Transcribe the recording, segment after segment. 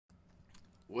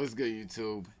What's good,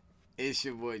 YouTube? It's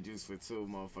your boy Juice for Two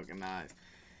Motherfucking Eyes.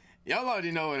 Y'all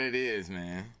already know what it is,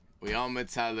 man. We on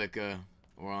Metallica.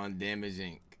 We're on Damage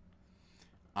Inc.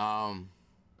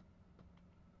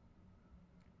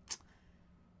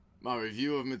 My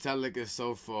review of Metallica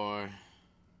so far,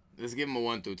 let's give them a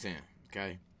 1 through 10,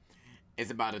 okay?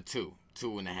 It's about a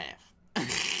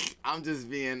 2.5. I'm just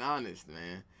being honest,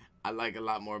 man. I like a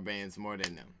lot more bands more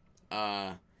than them.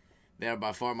 They're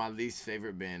by far my least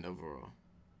favorite band overall.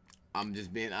 I'm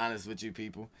just being honest with you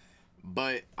people.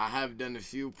 But I have done a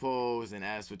few polls and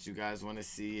asked what you guys want to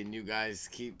see, and you guys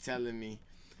keep telling me,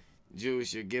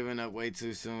 Juice, you're giving up way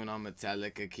too soon on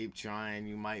Metallica. Keep trying.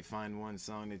 You might find one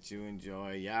song that you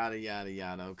enjoy. Yada, yada,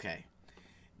 yada. Okay.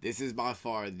 This is by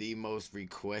far the most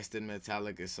requested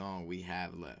Metallica song we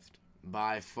have left.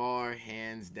 By far,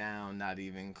 hands down, not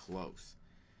even close.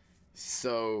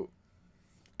 So,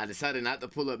 I decided not to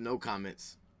pull up no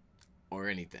comments or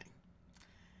anything.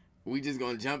 We just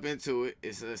gonna jump into it.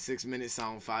 It's a 6-minute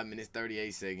song, 5 minutes,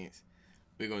 38 seconds.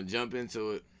 We're gonna jump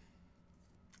into it.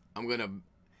 I'm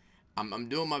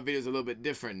doing my videos a little bit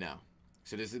different now.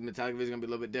 So this is Metallica video is gonna be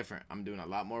a little bit different. I'm doing a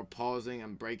lot more pausing.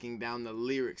 I'm breaking down the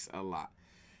lyrics a lot.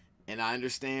 And I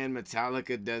understand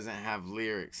Metallica doesn't have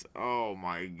lyrics. Oh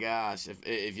my gosh.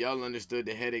 If y'all understood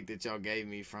the headache that y'all gave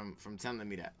me from telling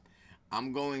me that.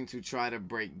 I'm going to try to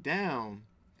break down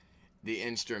the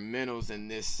instrumentals in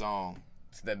this song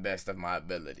to the best of my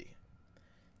ability.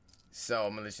 So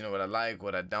I'm gonna let you know what I like,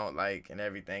 what I don't like, and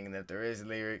everything. And if there is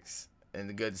lyrics and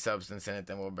the good substance in it,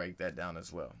 then we'll break that down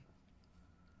as well.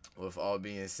 With all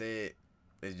being said,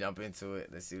 let's jump into it.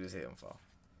 Let's see what this hitting for.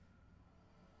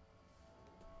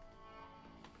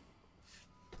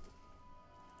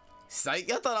 Psych,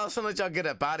 y'all thought I was gonna let y'all get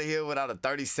up out of here without a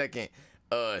 30-second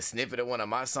snippet of one of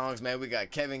my songs, man. We got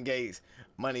Kevin Gates,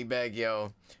 Moneybagg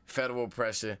Yo, Federal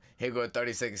Pressure. Here go a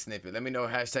 30-second snippet. Let me know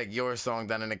hashtag your song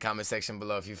down in the comment section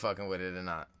below if you fucking with it or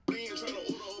not.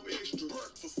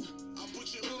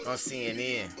 On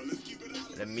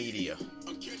CNN, the media,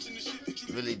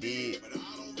 really did.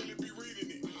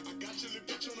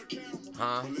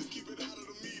 Huh?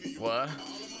 What?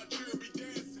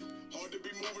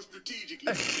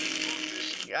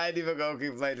 I ain't even gonna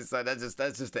keep playing the song. That's just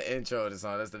the intro of the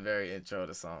song. That's the very intro of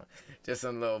the song. Just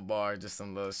some little bar, just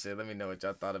some little shit. Let me know what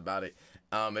y'all thought about it.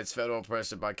 It's Federal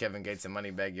Pressure by Kevin Gates and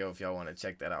Moneybagg Yo if y'all want to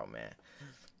check that out, man.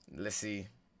 Let's see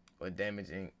what Damage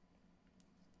Inc.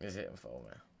 is hitting for,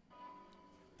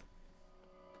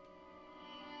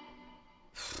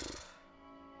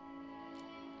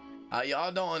 man.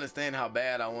 Y'all don't understand how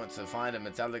bad I want to find a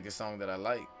Metallica song that I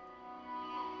like.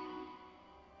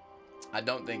 I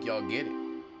don't think y'all get it.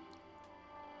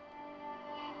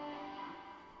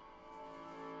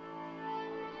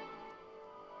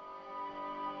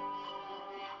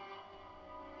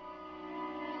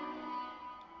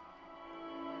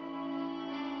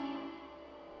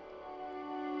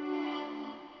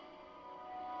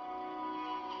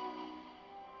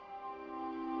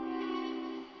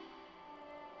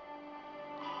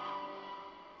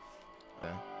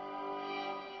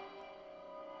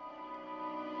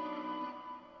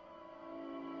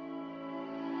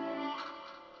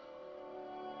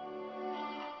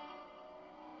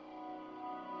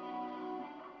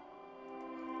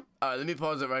 Alright, let me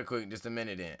pause it right quick, just a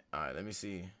minute in. Alright, let me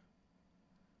see.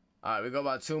 Alright, we go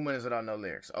about 2 minutes without no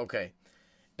lyrics. Okay.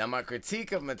 Now, my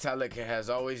critique of Metallica has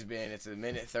always been it's a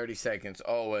minute 30 seconds,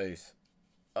 always,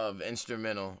 of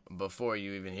instrumental before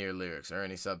you even hear lyrics or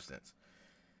any substance.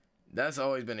 That's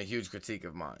always been a huge critique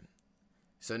of mine.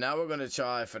 So now we're going to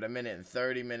try for the minute and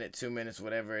 30 minute, 2 minutes,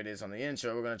 whatever it is on the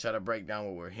intro, we're going to try to break down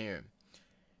what we're hearing.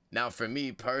 Now, for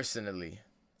me personally,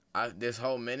 this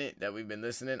whole minute that we've been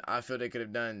listening, I feel they could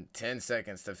have done 10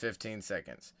 seconds to 15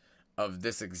 seconds of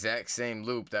this exact same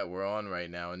loop that we're on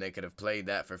right now, and they could have played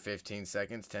that for 15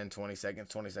 seconds, 10, 20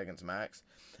 seconds max,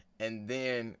 and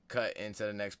then cut into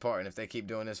the next part. And if they keep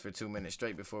doing this for 2 minutes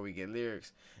straight before we get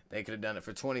lyrics, they could have done it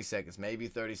for 20 seconds, maybe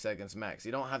 30 seconds max.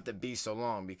 You don't have to be so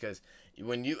long, because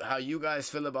how you guys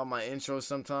feel about my intros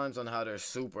sometimes on how they're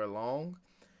super long,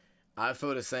 I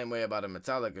feel the same way about a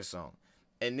Metallica song.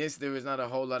 And this, there is not a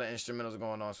whole lot of instrumentals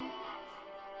going on.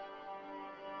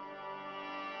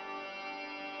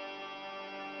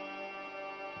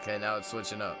 Okay, now it's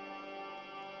switching up.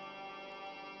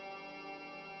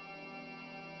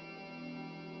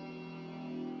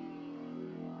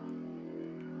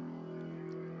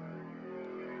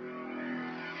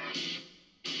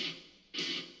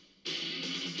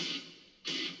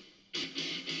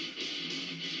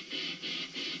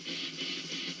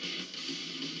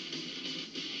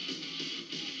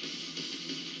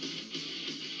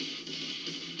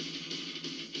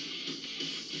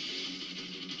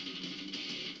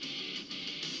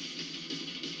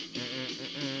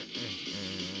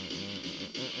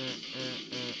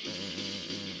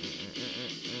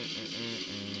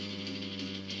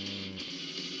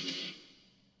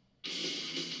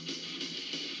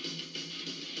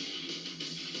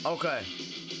 Okay,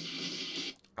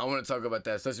 I want to talk about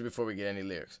that, especially before we get any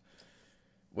lyrics.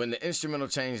 When the instrumental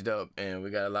changed up and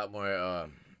we got a lot more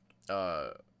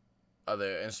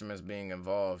other instruments being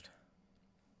involved,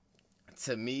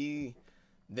 to me,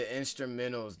 the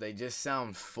instrumentals, they just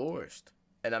sound forced.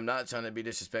 And I'm not trying to be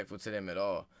disrespectful to them at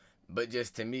all. But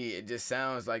just to me, it just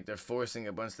sounds like they're forcing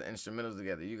a bunch of instrumentals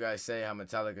together. You guys say how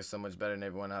Metallica is so much better than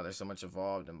everyone, how they're so much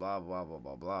evolved and blah, blah, blah,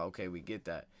 blah, blah. Okay, we get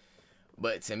that.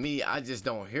 But to me, I just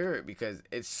don't hear it because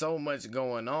it's so much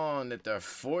going on that they're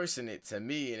forcing it to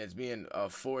me, and it's being a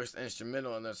forced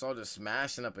instrumental, and it's all just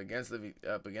smashing up against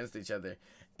each other,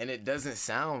 and it doesn't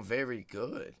sound very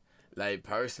good. Like,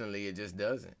 personally, it just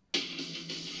doesn't.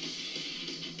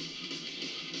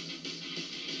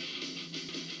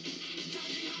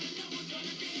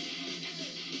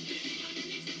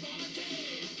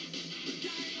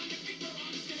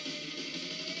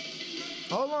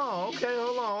 Hold on, okay,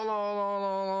 hold on.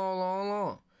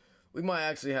 We might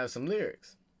actually have some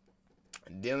lyrics.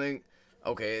 It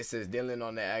says dealing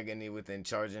on the agony within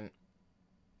charging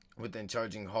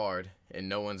hard, and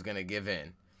no one's gonna give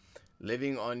in.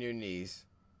 Living on your knees.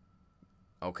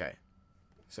 Okay.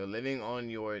 So it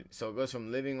goes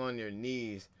from living on your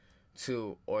knees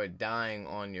to or dying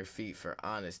on your feet for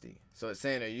honesty. So it's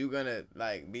saying, are you gonna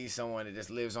like be someone that just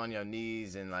lives on your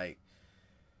knees and like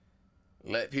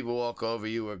let people walk over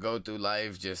you or go through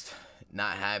life just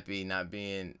not happy, not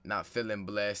feeling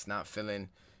blessed, not feeling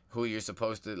who you're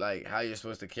supposed to, like, how you're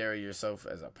supposed to carry yourself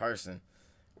as a person,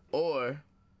 or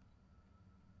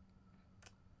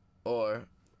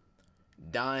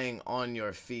dying on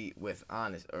your feet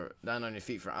dying on your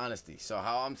feet for honesty. So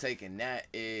how I'm taking that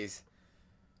is,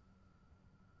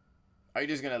 are you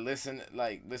just gonna listen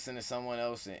to someone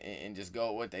else and just go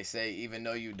with what they say, even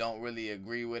though you don't really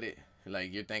agree with it?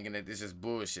 Like, you're thinking that this is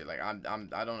bullshit. Like, I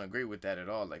don't agree with that at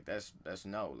all. Like, that's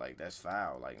no. Like, that's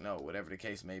foul. Like, no, whatever the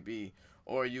case may be.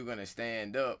 Or are you gonna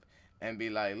stand up and be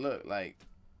like, look, like,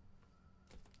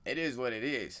 it is what it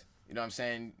is. You know what I'm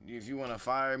saying? If you want to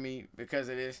fire me because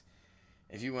of this,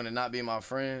 if you want to not be my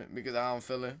friend because I don't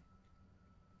feel it,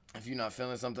 if you're not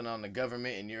feeling something on the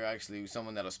government and you're actually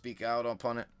someone that'll speak out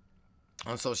upon it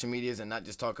on social medias and not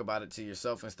just talk about it to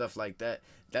yourself and stuff like that,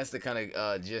 that's the kind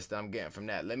of gist I'm getting from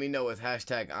that. Let me know with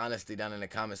hashtag honesty down in the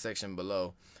comment section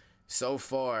below. So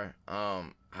far,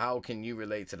 how can you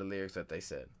relate to the lyrics that they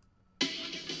said?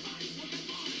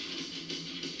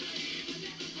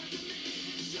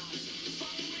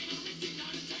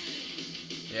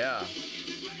 Yeah.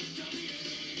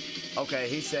 Okay,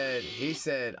 he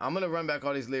said, I'm going to run back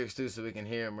all these lyrics too so we can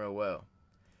hear him real well.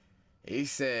 He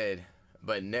said,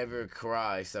 but never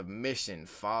cry, submission,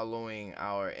 following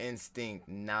our instinct,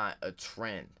 not a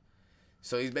trend.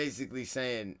 So he's basically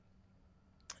saying,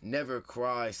 never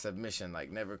cry submission, like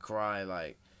never cry,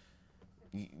 like,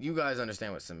 you guys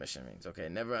understand what submission means, okay?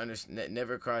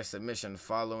 Never cry submission,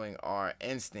 following our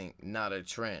instinct, not a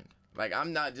trend. Like,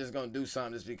 I'm not just gonna do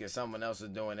something just because someone else is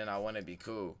doing it and I want to be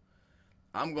cool.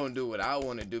 I'm gonna do what I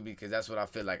want to do because that's what I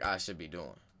feel like I should be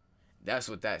doing. That's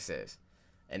what that says.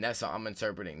 And that's how I'm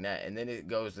interpreting that. And then it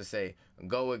goes to say,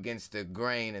 go against the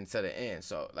grain until the end.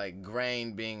 So, like,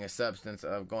 grain being a substance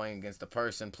of going against a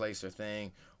person, place, or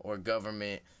thing, or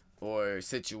government, or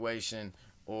situation,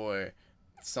 or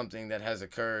something that has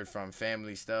occurred from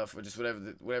family stuff, or just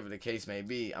whatever the case may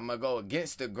be. I'm going to go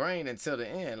against the grain until the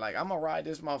end. Like, I'm going to ride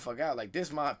this motherfucker out. Like,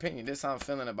 this my opinion. This how I'm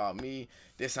feeling about me.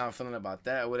 This how I'm feeling about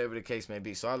that, whatever the case may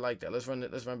be. So I like that. Let's run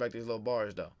back these little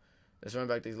bars, though.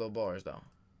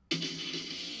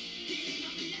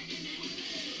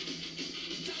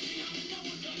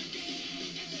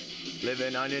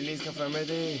 Living on your knees,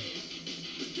 conformity.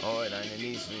 Oh, it on your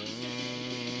knees.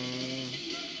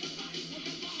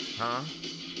 Huh?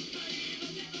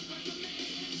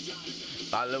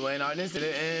 Following our knees to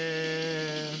the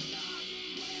end.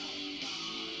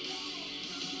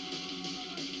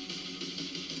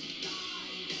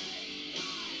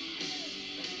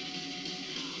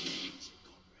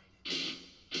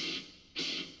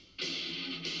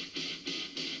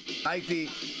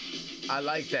 I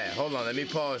like that. Hold on, let me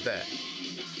pause that.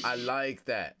 I like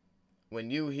that. When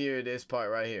you hear this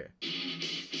part right here,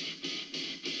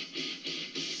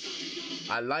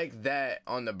 I like that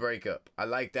on the breakup. I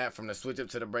like that from the switch up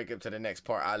to the breakup to the next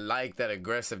part. I like that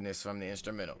aggressiveness from the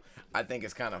instrumental. I think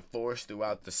it's kind of forced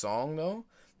throughout the song though,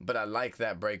 but I like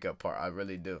that breakup part. I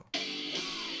really do.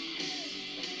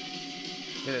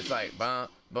 Cause it's like bump,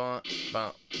 bump,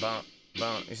 bump, bump,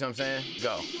 bump. You see what I'm saying?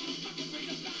 Go.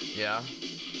 Yeah.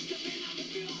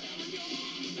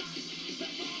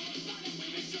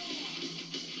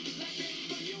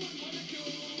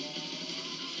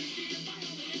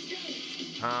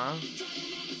 Huh?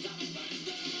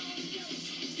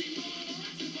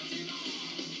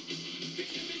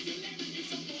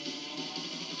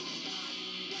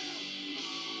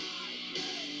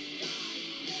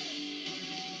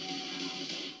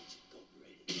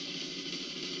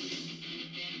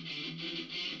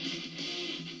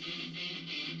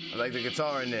 like the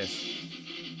guitar in this.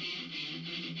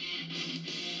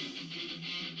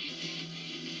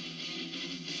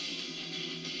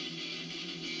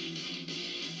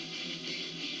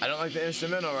 I don't like the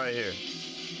instrumental right here.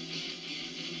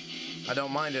 I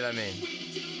don't mind it, I mean.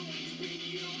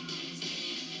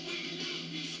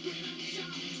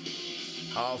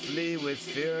 I'll flee with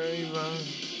fury run.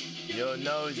 You'll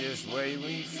know just where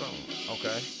we from.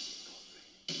 Okay.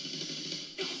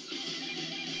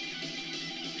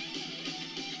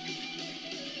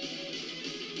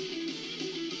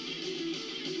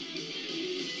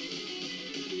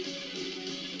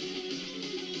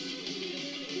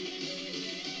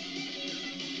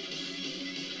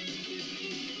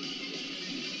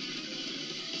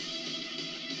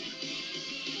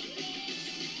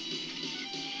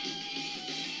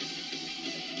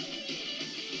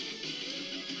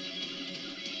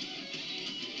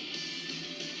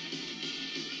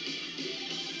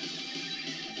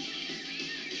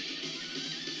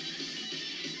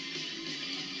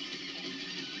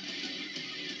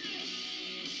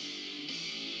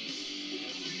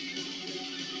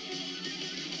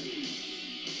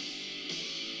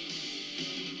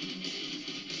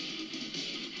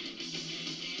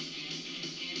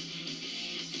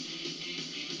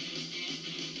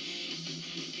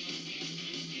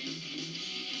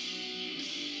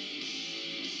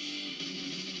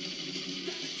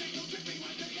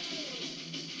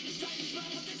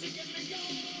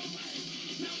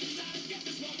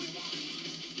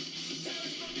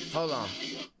 Hold on.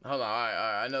 Hold on. All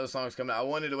right. I know the song's coming out. I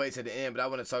wanted to wait to the end, but I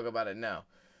want to talk about it now.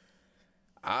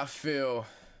 I feel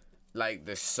like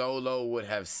the solo would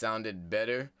have sounded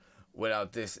better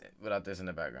without this in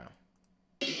the background.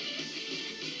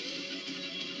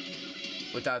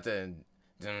 Without the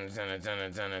in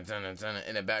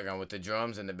the background with the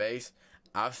drums and the bass.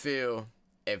 I feel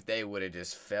if they would have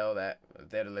just they'd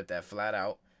have let that flat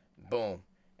out, boom,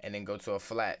 and then go to a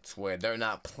flat where they're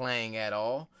not playing at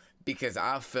all. Because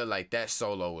I feel like that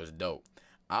solo was dope.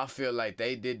 I feel like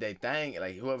they did their thing.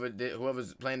 Like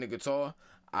whoever's playing the guitar,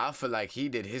 I feel like he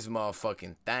did his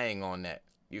motherfucking thing on that.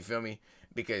 You feel me?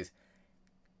 Because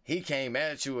he came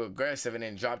at you aggressive and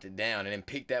then dropped it down and then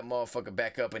picked that motherfucker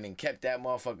back up and then kept that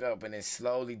motherfucker up and then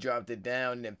slowly dropped it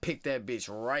down and then picked that bitch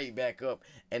right back up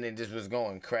and then just was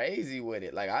going crazy with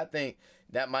it. Like, I think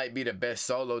that might be the best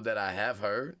solo that I have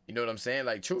heard. You know what I'm saying?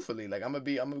 Like, truthfully, like, I'm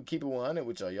gonna keep it 100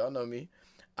 with y'all. Y'all know me.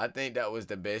 I think that was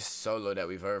the best solo that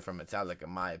we've heard from Metallica, in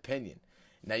my opinion.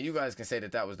 Now, you guys can say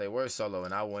that that was their worst solo,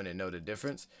 and I wouldn't know the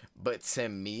difference. But to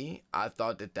me, I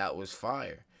thought that that was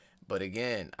fire. But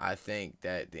again, I think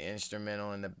that the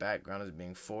instrumental in the background is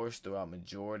being forced throughout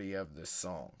majority of the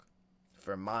song,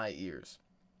 for my ears.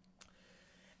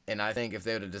 And I think if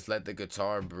they would have just let the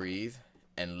guitar breathe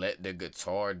and let the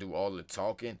guitar do all the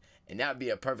talking, and that'd be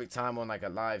a perfect time on like a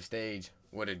live stage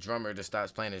where the drummer just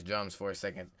stops playing his drums for a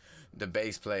second, the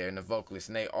bass player and the vocalist,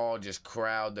 and they all just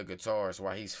crowd the guitars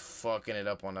while he's fucking it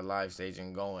up on the live stage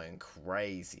and going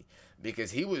crazy.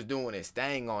 Because he was doing his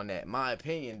thing on that. My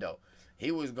opinion, though,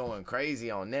 he was going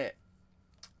crazy on that.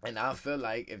 And I feel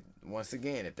like, once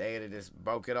again, if they had just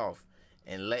broke it off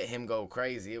and let him go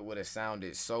crazy, it would have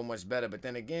sounded so much better. But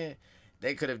then again,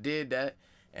 they could have did that,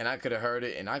 and I could have heard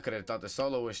it, and I could have thought the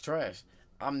solo was trash.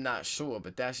 I'm not sure,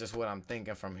 but that's just what I'm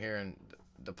thinking from hearing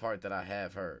the part that I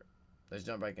have heard. Let's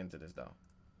jump back into this, though.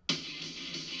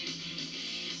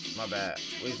 My bad.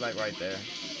 We's like right there.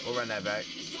 We'll run that back.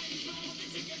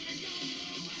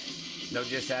 No,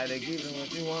 just had to give him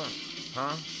what you want.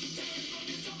 Huh?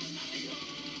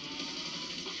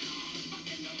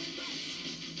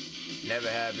 Never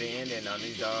happy ending on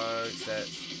these dark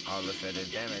sets. All the fed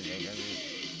damage ain't gonna be.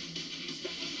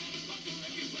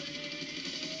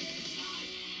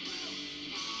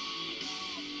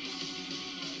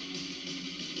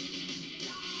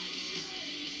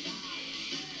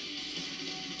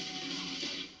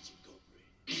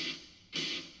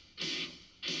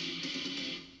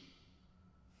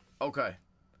 Okay.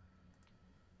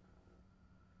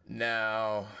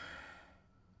 Now,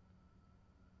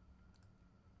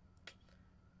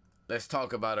 let's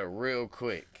talk about it real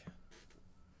quick.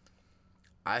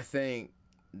 I think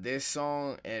this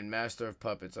song and Master of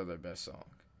Puppets are their best song.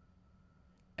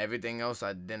 Everything else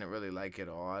I didn't really like at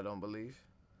all, I don't believe.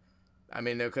 I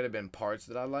mean, there could have been parts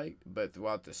that I liked, but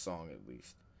throughout the song at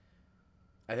least.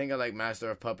 I think I like Master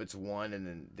of Puppets 1 and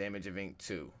then Damage of Ink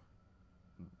 2.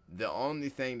 The only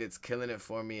thing that's killing it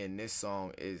for me in this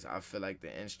song is I feel like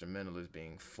the instrumental is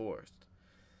being forced.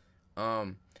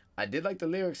 I did like the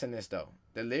lyrics in this, though.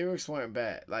 The lyrics weren't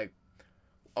bad. Like,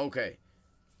 okay,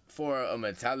 for a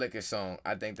Metallica song,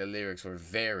 I think the lyrics were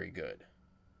very good.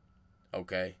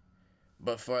 Okay?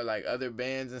 But for like other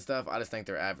bands and stuff, I just think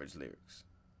they're average lyrics.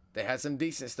 They had some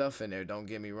decent stuff in there, don't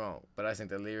get me wrong, but I think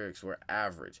the lyrics were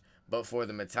average. But for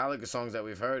the Metallica songs that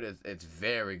we've heard, it's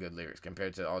very good lyrics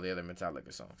compared to all the other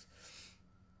Metallica songs.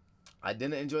 I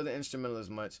didn't enjoy the instrumental as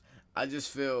much. I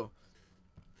just feel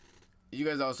you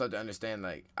guys also have to understand,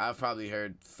 like, I've probably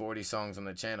heard 40 songs on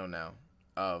the channel now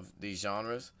of these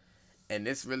genres, and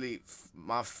this really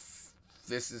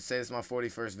says my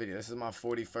 41st video. This is my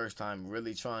 41st time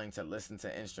really trying to listen to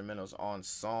instrumentals on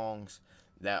songs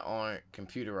that aren't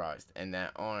computerized and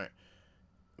that aren't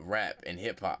rap and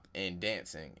hip hop and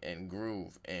dancing and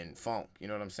groove and funk. You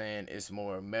know what I'm saying? It's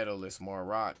more metal, it's more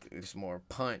rock, it's more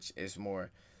punch, it's more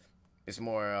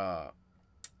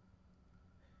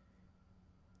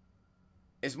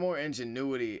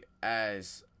ingenuity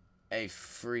as a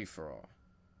free for all.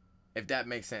 If that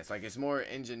makes sense. Like, it's more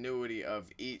ingenuity of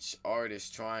each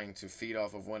artist trying to feed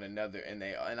off of one another, and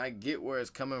I get where it's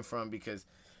coming from, because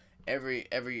every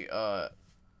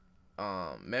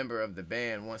member of the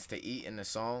band wants to eat in the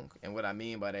song, and what I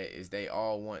mean by that is they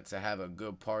all want to have a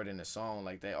good part in the song.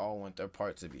 Like, they all want their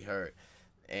part to be heard,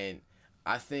 and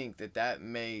I think that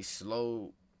may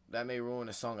ruin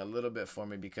the song a little bit for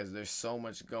me, because there's so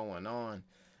much going on,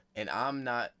 and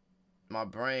my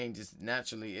brain just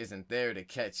naturally isn't there to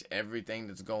catch everything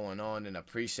that's going on and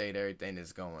appreciate everything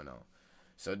that's going on.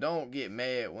 So don't get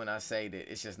mad when I say that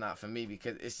it's just not for me,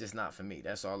 because it's just not for me.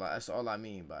 That's all I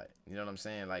mean by it. You know what I'm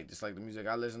saying? Like, just like the music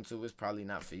I listen to is probably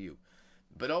not for you.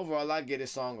 But overall, I give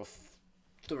this song a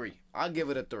 3. I'll give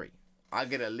it a 3. I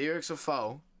get a lyrics of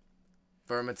 4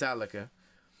 for Metallica.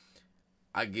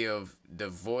 I give the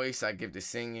voice, I give the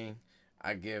singing,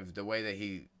 I give the way that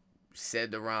he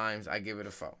said the rhymes, I give it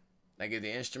a 4. I give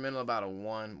the instrumental about a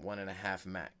 1.5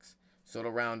 max. So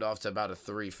it'll round off to about a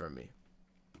 3 for me.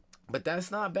 But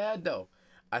that's not bad, though.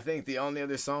 I think the only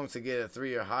other song to get a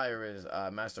 3 or higher is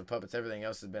Master of Puppets. Everything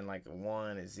else has been like a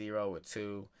 1, a 0, a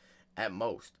 2 at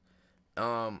most.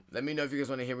 Let me know if you guys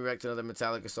want to hear me react to another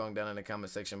Metallica song down in the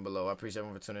comment section below. I appreciate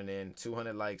everyone for tuning in.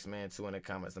 200 likes, man, 200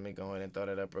 comments. Let me go ahead and throw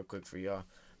that up real quick for y'all.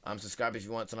 Subscribe if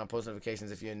you want to, turn on post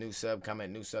notifications. If you're a new sub,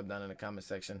 comment new sub down in the comment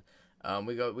section.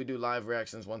 We do live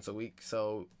reactions once a week,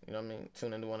 so you know what I mean,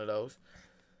 tune into one of those.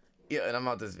 Yeah, and I'm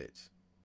out this bitch.